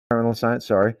environmental science,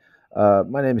 sorry.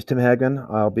 My name is Tim Hagman.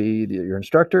 I'll be your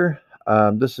instructor.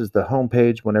 This is the home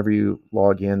page. Whenever you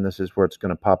log in, this is where it's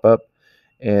going to pop up.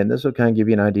 And this will kind of give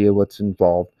you an idea what's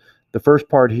involved. The first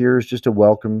part here is just a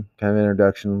welcome, kind of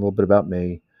introduction, a little bit about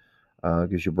me,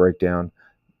 gives you a breakdown.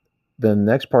 Then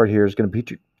the next part here is going to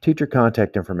be teacher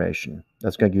contact information.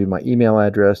 That's going to give you my email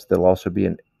address. There'll also be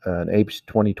an Apes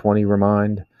 2020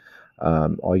 remind.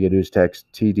 All you do is text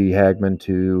TD Hagman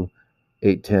to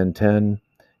 81010,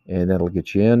 and that'll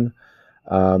get you in.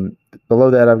 Below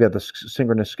that, I've got the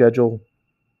synchronous schedule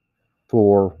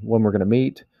for when we're going to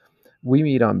meet. We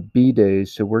meet on B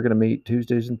days, so we're going to meet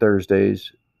Tuesdays and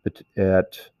Thursdays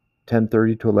at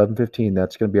 10:30 to 11:15.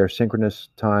 That's going to be our synchronous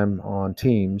time on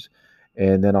Teams,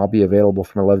 and then I'll be available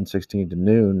from 11:16 to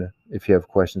noon if you have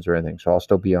questions or anything. So I'll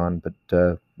still be on, but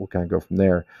we'll kind of go from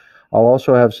there. I'll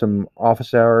also have some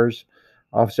office hours.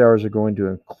 Office hours are going to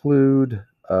include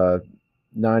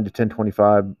 9 to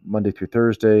 10:25 Monday through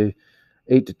Thursday,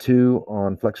 8 to 2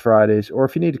 on Flex Fridays, or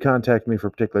if you need to contact me for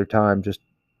a particular time, just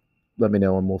let me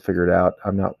know and we'll figure it out.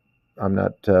 I'm not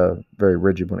very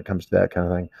rigid when it comes to that kind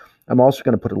of thing. I'm also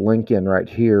going to put a link in right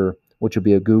here, which will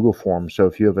be a Google form. So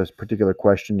if you have a particular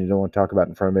question you don't want to talk about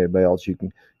in front of anybody else, you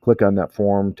can click on that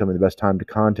form, tell me the best time to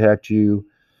contact you.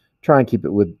 Try and keep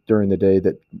it during the day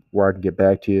where I can get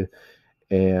back to you.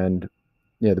 And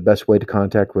the best way to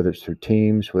contact, whether it's through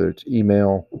Teams, whether it's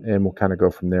email, and we'll kind of go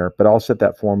from there. But I'll set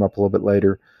that form up a little bit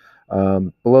later.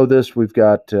 Below this, we've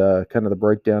got kind of the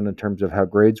breakdown in terms of how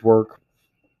grades work.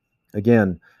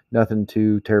 Again, nothing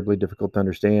too terribly difficult to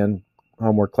understand.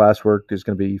 Homework, classwork is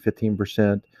going to be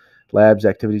 15%. Labs,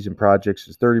 activities, and projects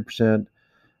is 30%.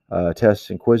 Tests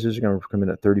and quizzes are going to come in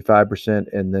at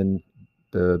 35%. And then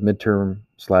the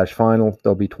midterm/final,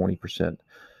 they'll be 20%.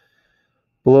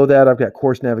 Below that, I've got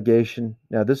course navigation.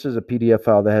 Now, this is a PDF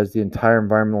file that has the entire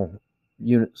environmental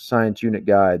science unit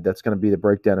guide. That's going to be the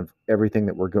breakdown of everything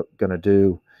that we're going to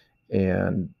do.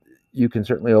 And you can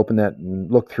certainly open that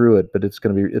and look through it, but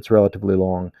it's relatively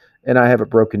long. And I have it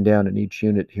broken down in each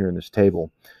unit here in this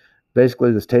table.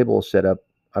 Basically, this table is set up.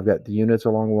 I've got the units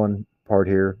along one part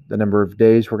here, the number of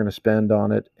days we're going to spend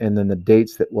on it, and then the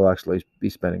dates that we'll actually be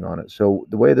spending on it. So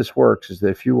the way this works is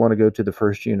that if you want to go to the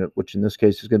first unit, which in this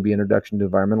case is going to be Introduction to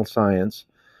Environmental Science,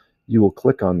 you will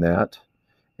click on that,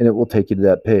 and it will take you to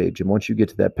that page. And once you get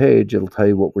to that page, it'll tell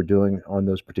you what we're doing on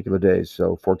those particular days.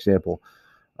 So, for example,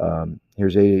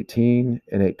 here's 8:18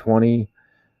 and 8:20.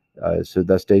 So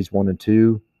that's days 1 and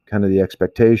 2, kind of the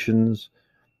expectations.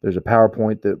 There's a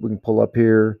PowerPoint that we can pull up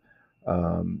here.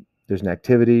 There's an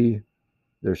activity.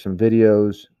 There's some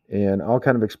videos, and I'll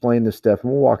kind of explain this stuff,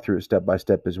 and we'll walk through it step by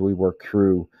step as we work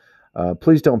through.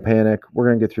 Please don't panic. We're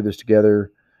going to get through this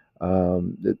together.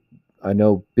 I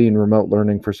know being remote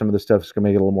learning for some of this stuff is going to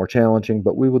make it a little more challenging,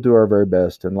 but we will do our very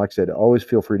best. And like I said, always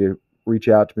feel free to reach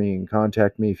out to me and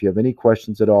contact me. If you have any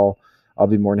questions at all, I'll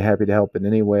be more than happy to help in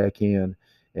any way I can,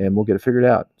 and we'll get it figured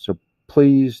out. So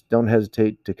please don't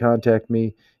hesitate to contact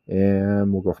me,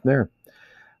 and we'll go from there.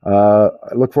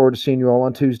 I look forward to seeing you all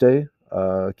on Tuesday.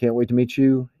 Can't wait to meet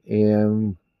you,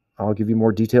 and I'll give you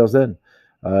more details then.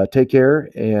 Take care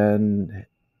and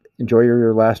enjoy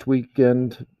your last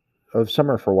weekend of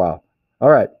summer for a while. All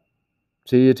right.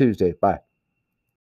 See you Tuesday. Bye.